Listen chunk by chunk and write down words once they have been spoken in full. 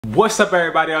What's up,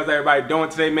 everybody? How's everybody doing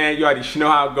today, man? You already know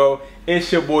how it go.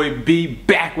 It's your boy B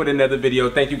back with another video.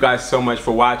 Thank you guys so much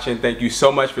for watching. Thank you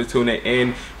so much for tuning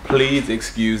in. Please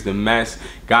excuse the mess.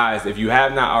 Guys, if you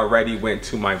have not already went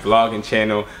to my vlogging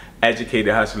channel,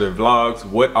 Educated Hustler Vlogs,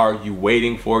 what are you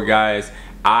waiting for, guys?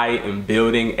 I am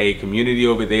building a community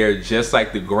over there just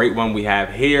like the great one we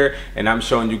have here, and I'm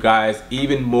showing you guys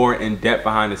even more in-depth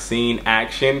behind the scene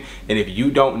action. And if you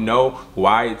don't know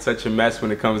why it's such a mess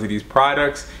when it comes to these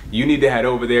products, you need to head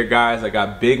over there, guys. I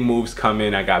got big moves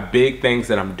coming, I got big things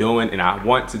that I'm doing, and I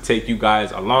want to take you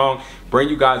guys along, bring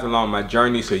you guys along my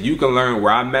journey so you can learn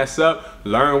where I mess up,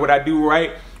 learn what I do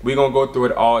right. We're gonna go through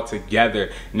it all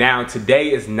together. Now,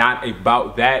 today is not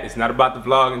about that. It's not about the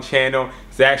vlogging channel.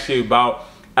 It's actually about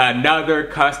another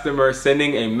customer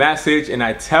sending a message. And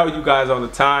I tell you guys all the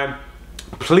time,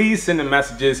 please send the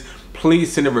messages,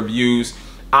 please send the reviews.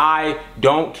 I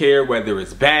don't care whether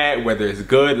it's bad, whether it's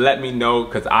good, let me know,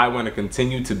 because I want to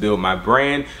continue to build my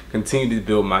brand, continue to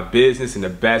build my business in the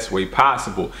best way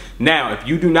possible. Now, if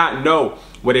you do not know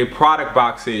what a product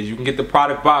box is, you can get the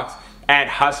product box at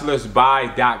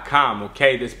hustlersbuy.com.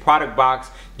 okay, this product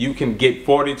box, you can get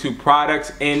 42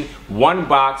 products in one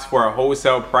box for a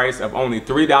wholesale price of only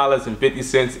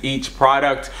 $3.50 each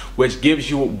product, which gives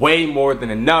you way more than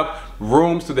enough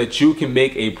room so that you can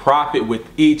make a profit with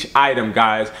each item,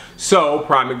 guys. So,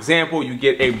 prime example, you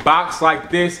get a box like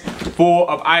this full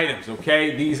of items,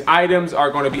 okay? These items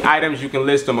are going to be items you can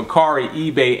list on MERCARI,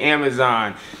 eBay,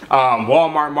 Amazon,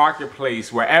 Walmart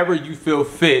Marketplace, wherever you feel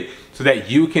fit, so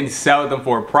that you can sell them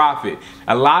for a profit.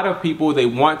 A lot of people, they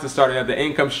want to start another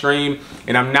income stream,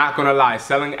 and I'm not gonna lie,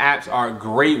 selling apps are a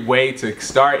great way to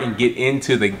start and get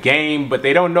into the game, but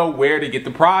they don't know where to get the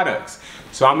products.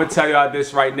 So I'm gonna tell y'all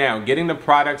this right now. Getting the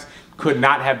products could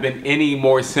not have been any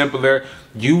more simpler.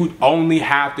 You only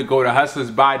have to go to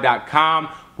hustlersbuy.com.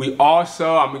 We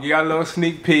also, I'm gonna give you a little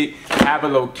sneak peek, have a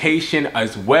location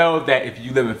as well that if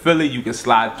you live in Philly, you can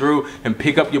slide through and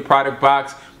pick up your product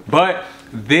box. But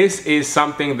this is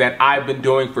something that I've been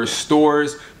doing for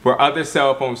stores, for other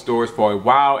cell phone stores for a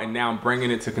while, and now I'm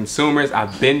bringing it to consumers.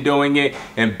 I've been doing it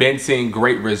and been seeing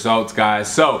great results,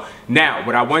 guys. So now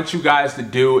what I want you guys to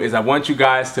do is I want you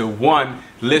guys to, one,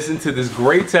 listen to this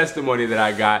great testimony that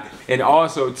I got, and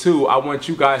also two, I want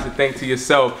you guys to think to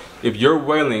yourself, if you're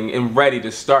willing and ready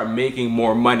to start making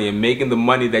more money and making the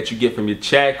money that you get from your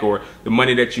check, or the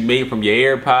money that you made from your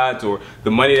AirPods, or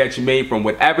the money that you made from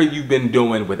whatever you've been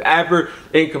doing, whatever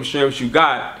income streams you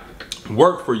got,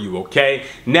 work for you, okay?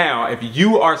 Now, if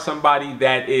you are somebody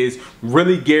that is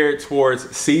really geared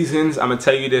towards seasons, I'm gonna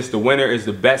tell you this, the winter is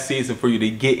the best season for you to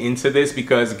get into this,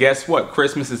 because guess what?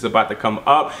 Christmas is about to come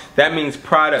up. That means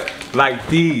products like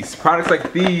these, products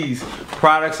like these,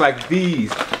 products like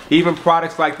these, even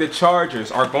products like the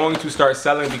chargers are going to start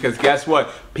selling, because guess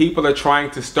what? People are trying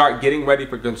to start getting ready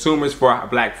for consumers for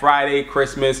Black Friday,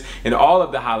 Christmas, and all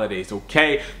of the holidays,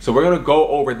 okay? So we're gonna go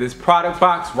over this product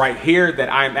box right here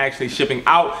that I'm actually shipping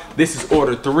out. This is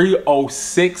order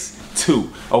 3062,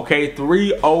 okay?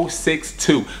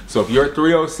 3062. So if you're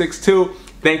 3062,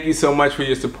 thank you so much for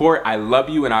your support. I love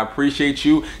you and I appreciate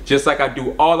you, just like I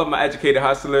do all of my educated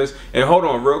hustlers. And hold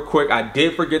on real quick, I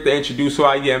did forget to introduce who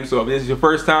I am. So if this is your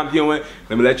first time viewing,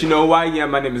 let me let you know who I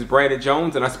am. My name is Brandon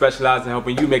Jones, and I specialize in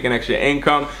helping you make an extra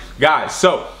income, guys.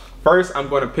 So first, I'm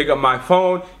going to pick up my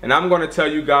phone and I'm going to tell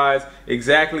you guys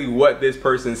exactly what this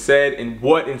person said and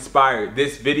what inspired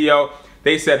this video.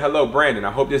 They said, "Hello, Brandon.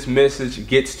 I hope this message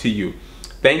gets to you.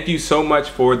 Thank you so much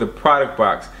for the product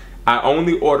box. I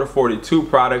only ordered 42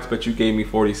 products, but you gave me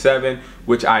 47,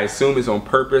 which I assume is on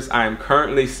purpose. I am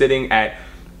currently sitting at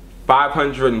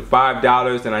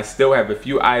 $505 and I still have a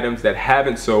few items that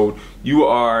haven't sold. You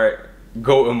are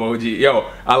GOAT emoji."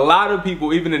 Yo, a lot of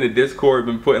people, even in the Discord,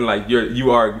 been putting like you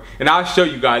are, and I'll show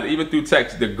you guys, even through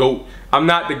text, the GOAT. I'm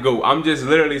not the GOAT. I'm just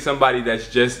literally somebody that's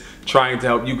just trying to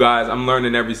help you guys. I'm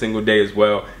learning every single day as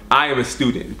well. I am a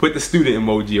student. Put the student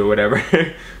emoji or whatever.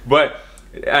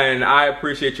 And I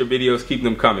appreciate your videos. Keep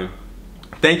them coming.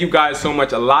 Thank you guys so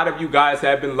much. A lot of you guys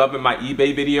have been loving my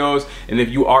eBay videos, and if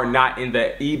you are not in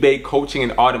the eBay coaching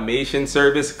and automation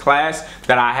service class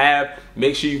that I have,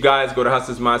 make sure you guys go to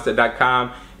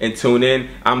hustlersmindset.com and tune in.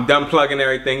 I'm done plugging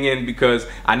everything in because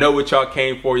I know what y'all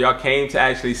came for. Y'all came to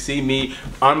actually see me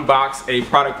unbox a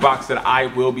product box that I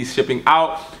will be shipping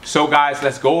out. So guys,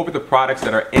 let's go over the products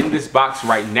that are in this box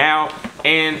right now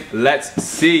and let's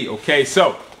see. Okay,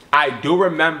 so I do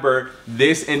remember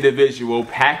this individual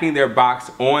packing their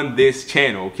box on this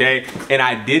channel, okay? And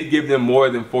I did give them more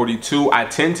than 42. I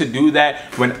tend to do that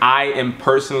when I am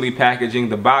personally packaging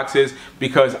the boxes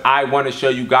because I want to show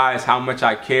you guys how much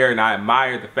I care, and I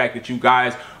admire the fact that you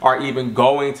guys are even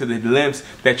going to the lengths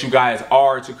that you guys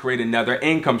are to create another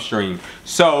income stream.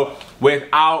 So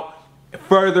without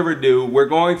further ado, we're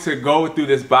going to go through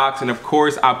this box, and of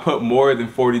course I put more than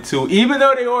 42. Even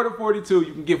though they order 42,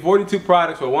 you can get 42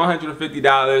 products for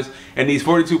 $150, and these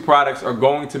 42 products are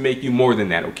going to make you more than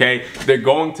that, okay? They're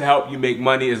going to help you make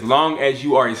money as long as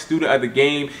you are a student of the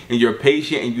game and you're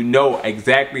patient and you know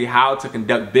exactly how to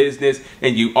conduct business,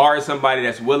 and you are somebody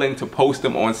that's willing to post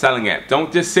them on selling apps.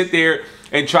 Don't just sit there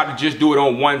and try to just do it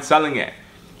on one selling app.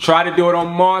 Try to do it on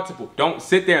multiple. Don't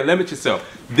sit there and limit yourself.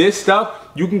 This stuff,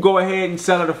 you can go ahead and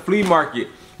sell at a flea market.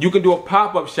 You can do a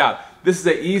pop-up shop. This is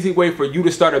an easy way for you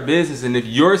to start a business. And if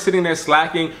you're sitting there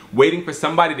slacking, waiting for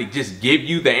somebody to just give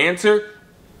you the answer,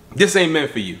 this ain't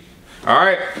meant for you. All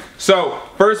right? So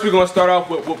first we're gonna start off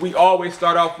with what we always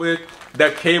start off with, the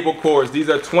cable cords. These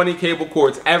are 20 cable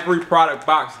cords. Every product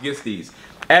box gets these.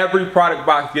 Every product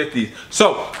box gets these.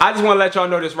 So I just want to let y'all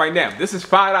know this right now. This is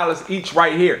 $5 each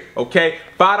right here, okay?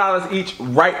 $5 each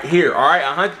right here, all right?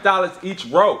 $100 each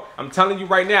row. I'm telling you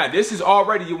right now, this is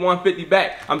already your $150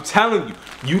 back. I'm telling you,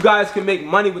 you guys can make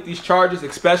money with these chargers,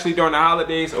 especially during the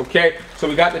holidays, okay? So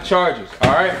we got the chargers,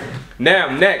 all right?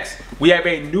 Now, next, we have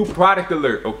a new product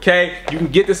alert, okay? You can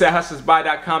get this at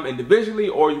hustlersbuy.com individually,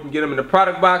 or you can get them in the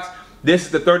product box. This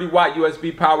is the 30-watt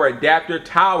USB power adapter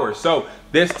tower. So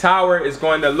this tower is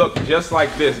going to look just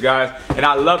like this, guys. And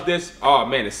I love this. Oh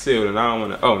man, it's sealed and I don't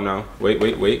want to, oh no, wait.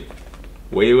 We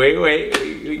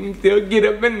can still get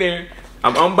up in there.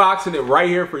 I'm unboxing it right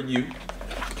here for you.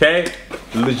 Okay,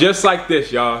 just like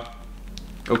this, y'all.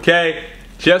 Okay,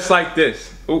 just like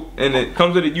this. Oh, and it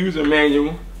comes with a user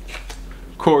manual,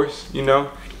 of course, you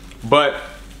know. But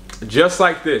just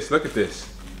like this, look at this.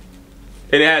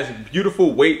 It has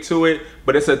beautiful weight to it,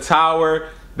 but it's a tower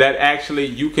that actually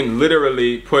you can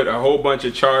literally put a whole bunch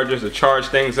of chargers or charge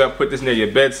things up, put this near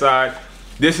your bedside.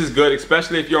 This is good,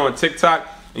 especially if you're on TikTok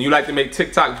and you like to make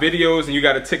TikTok videos and you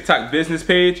got a TikTok business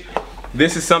page.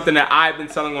 This is something that I've been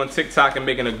selling on TikTok and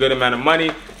making a good amount of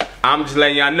money. I'm just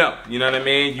letting y'all know, you know what I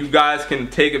mean? You guys can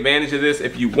take advantage of this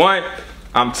if you want.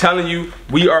 I'm telling you,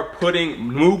 we are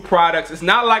putting new products. It's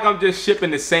not like I'm just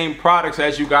shipping the same products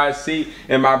as you guys see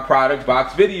in my product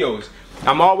box videos.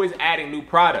 I'm always adding new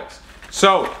products.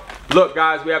 So, look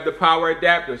guys, we have the power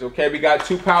adapters, okay? We got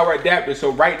 2 power adapters.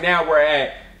 So right now we're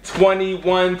at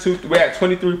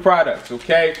 23 products,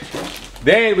 okay?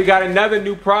 Then we got another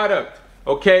new product,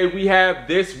 okay? We have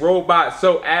this robot.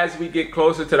 So as we get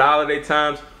closer to the holiday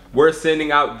times, we're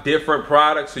sending out different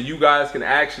products so you guys can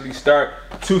actually start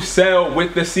to sell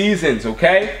with the seasons,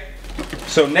 okay?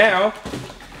 So now,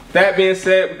 that being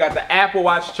said, we got the Apple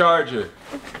Watch charger.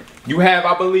 You have,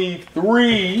 I believe,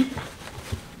 3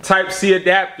 Type-C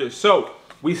adapters. So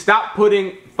we stopped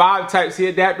putting 5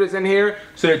 Type-C adapters in here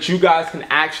so that you guys can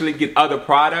actually get other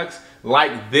products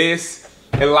like this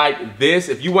and like this.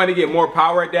 If you want to get more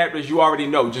power adapters, you already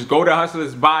know. Just go to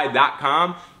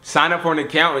hustlersbuy.com. Sign up for an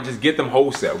account and just get them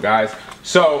wholesale, guys.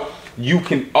 So you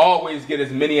can always get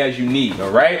as many as you need, all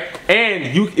right? And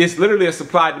it's literally a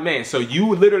supply demand. So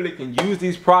you literally can use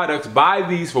these products, buy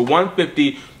these for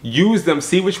 $150, use them,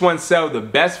 see which ones sell the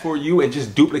best for you, and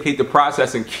just duplicate the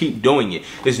process and keep doing it.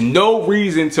 There's no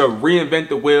reason to reinvent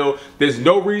the wheel. There's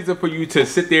no reason for you to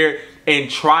sit there and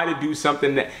try to do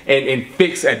something and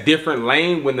fix a different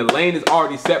lane when the lane is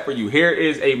already set for you. Here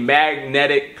is a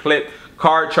magnetic clip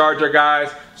car charger,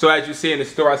 guys. So as you see in the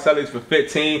store, I sell these for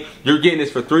 $15. You're getting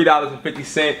this for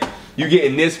 $3.50. You're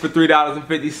getting this for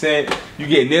 $3.50. You're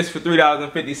getting this for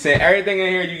 $3.50. Everything in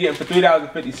here you're getting for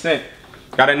 $3.50.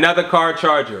 Got another car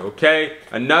charger, okay?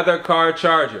 Another car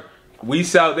charger. We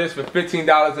sell this for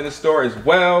 $15 in the store as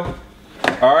well.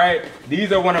 All right,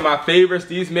 these are one of my favorites.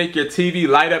 These make your TV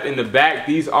light up in the back.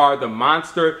 These are the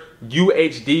Monster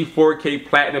UHD 4K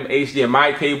Platinum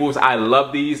HDMI cables. I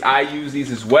love these. I use these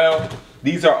as well.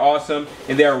 These are awesome,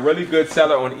 and they're a really good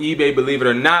seller on eBay, believe it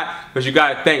or not, because you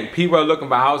gotta think, people are looking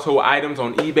for household items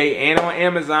on eBay and on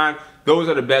Amazon. Those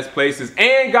are the best places.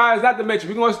 And guys, not to mention,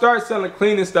 we're gonna start selling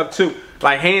cleaning stuff too,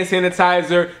 like hand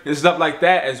sanitizer and stuff like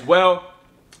that as well.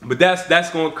 But that's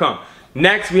gonna come.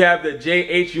 Next, we have the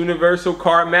JH Universal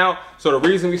Car Mount. So the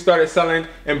reason we started selling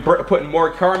and putting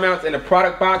more car mounts in the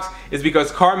product box is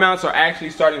because car mounts are actually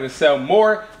starting to sell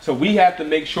more. So we have to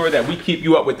make sure that we keep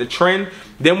you up with the trend.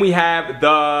 Then we have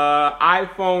the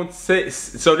iPhone 6.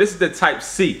 So this is the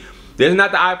Type-C. This is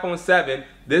not the iPhone 7.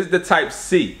 This is the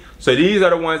Type-C. So these are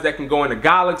the ones that can go into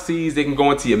Galaxies, they can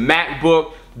go into your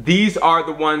MacBook. These are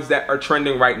the ones that are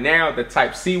trending right now, the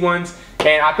Type-C ones.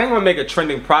 And I think I'm gonna make a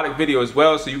trending product video as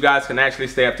well so you guys can actually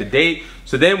stay up to date.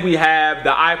 So then we have the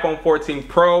iPhone 14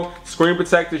 Pro screen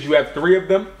protectors. You have 3 of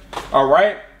them, all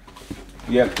right?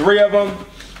 You have 3 of them.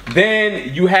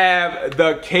 Then you have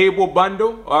the cable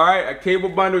bundle, all right? A cable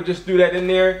bundle, just do that in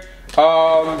there.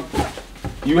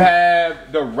 You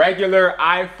have the regular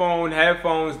iPhone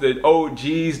headphones, the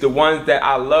OGs, the ones that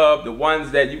I love, the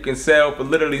ones that you can sell for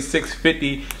literally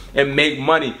 $6.50 and make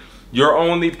money. You're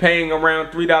only paying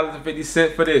around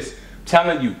 $3.50 for this. I'm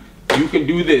telling you, you can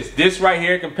do this. This right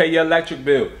here can pay your electric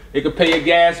bill. It can pay your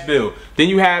gas bill. Then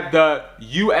you have the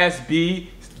USB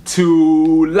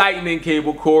to lightning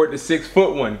cable cord, the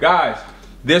 6-foot one. Guys,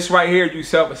 this right here you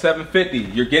sell for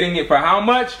 $7.50. You're getting it for how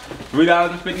much?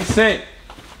 $3.50.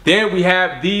 Then we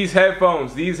have these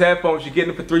headphones. These headphones, you're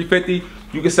getting them for $3.50.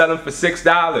 You can sell them for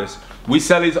 $6. We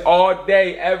sell these all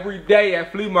day, every day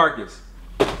at flea markets.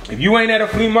 If you ain't at a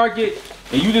flea market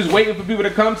and you just waiting for people to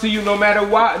come to you no matter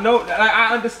what, no,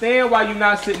 I understand why you're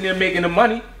not sitting there making the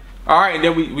money. All right, and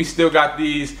then we still got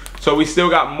these. So we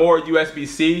still got more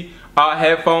USB-C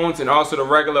headphones and also the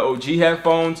regular OG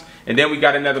headphones. And then we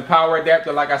got another power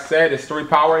adapter. Like I said, it's 3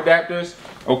 power adapters,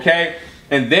 okay?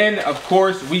 And then, of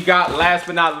course, we got, last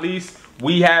but not least,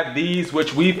 we have these,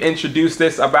 which we've introduced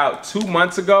this about 2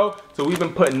 months ago. So we've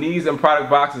been putting these in product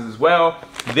boxes as well.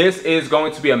 This is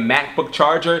going to be a MacBook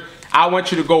charger. I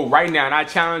want you to go right now, and I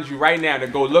challenge you right now to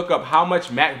go look up how much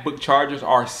MacBook chargers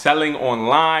are selling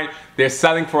online. They're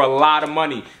selling for a lot of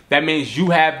money. That means you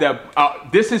have the,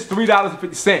 this is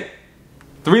 $3.50.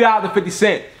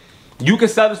 $3.50. You can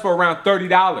sell this for around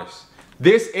 $30.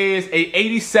 This is a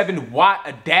 87-watt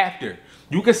adapter.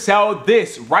 You can sell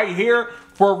this right here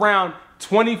for around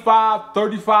 $25,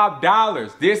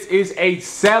 $35. This is a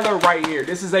seller right here.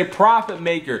 This is a profit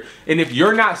maker. And if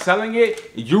you're not selling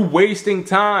it, you're wasting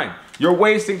time. You're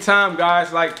wasting time,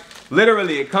 guys. Like,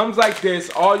 literally, it comes like this.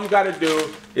 All you gotta do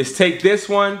is take this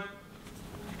one,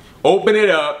 open it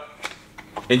up,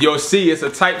 and you'll see it's a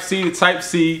Type-C to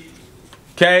Type-C,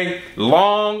 okay?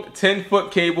 Long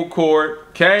 10-foot cable cord,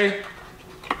 okay?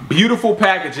 Beautiful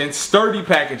packaging, sturdy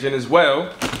packaging as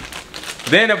well.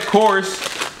 Then, of course,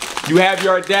 you have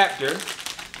your adapter.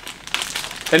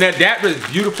 And the adapter is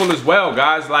beautiful as well,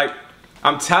 guys. Like,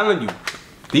 I'm telling you,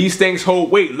 these things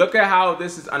hold weight. Look at how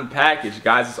this is unpackaged,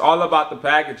 guys. It's all about the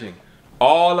packaging.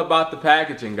 All about the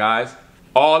packaging, guys.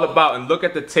 All about, and look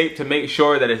at the tape to make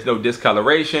sure that there's no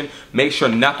discoloration. Make sure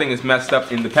nothing is messed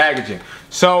up in the packaging.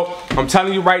 So, I'm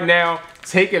telling you right now,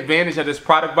 take advantage of this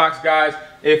product box, guys.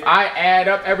 If I add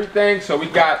up everything, so we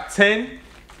got 10,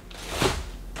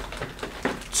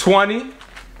 20,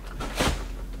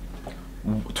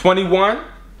 21,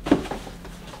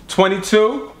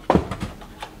 22,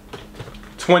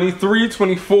 23,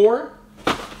 24,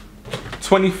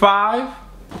 25,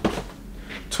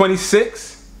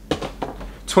 26,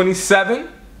 27,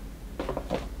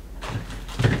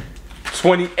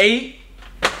 28,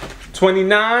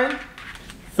 29,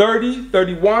 30,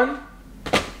 31,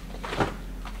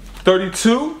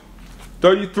 32,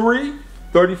 33,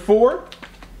 34,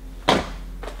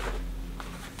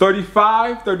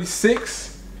 35,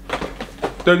 36,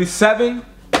 37,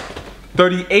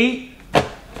 38,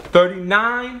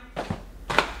 39,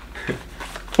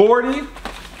 40,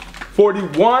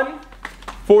 41,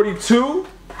 42,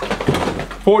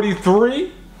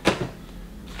 43,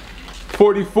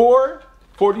 44,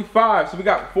 45. So we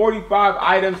got 45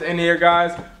 items in here,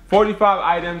 guys. 45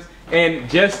 items. And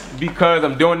just because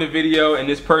I'm doing the video and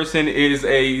this person is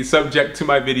a subject to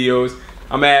my videos,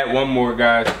 I'm gonna add one more,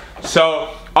 guys.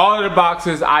 So all of the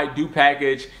boxes I do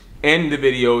package in the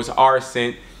videos are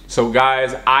sent. So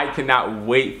guys, I cannot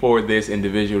wait for this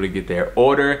individual to get their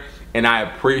order, and I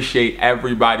appreciate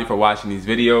everybody for watching these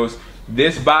videos.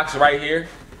 This box right here,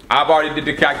 I've already did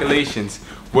the calculations.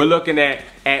 We're looking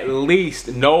at least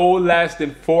no less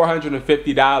than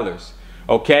 $450,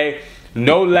 okay?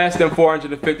 No less than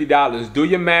 $450. Do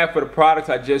your math for the products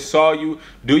I just saw you.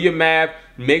 Do your math.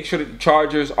 Make sure that the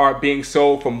chargers are being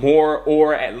sold for more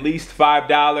or at least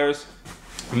 $5.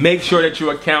 Make sure that you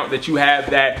account that you have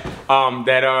that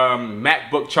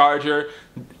MacBook charger.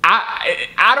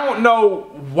 I don't know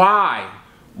why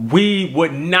we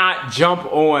would not jump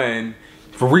on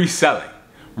for reselling.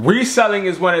 Reselling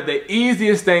is one of the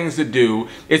easiest things to do.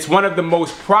 It's one of the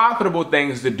most profitable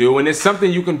things to do, and it's something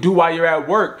you can do while you're at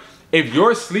work. If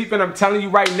you're sleeping, I'm telling you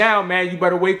right now, man, you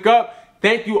better wake up.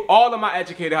 Thank you, all of my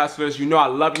educated hustlers. You know I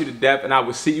love you to death, and I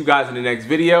will see you guys in the next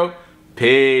video.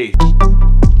 Peace.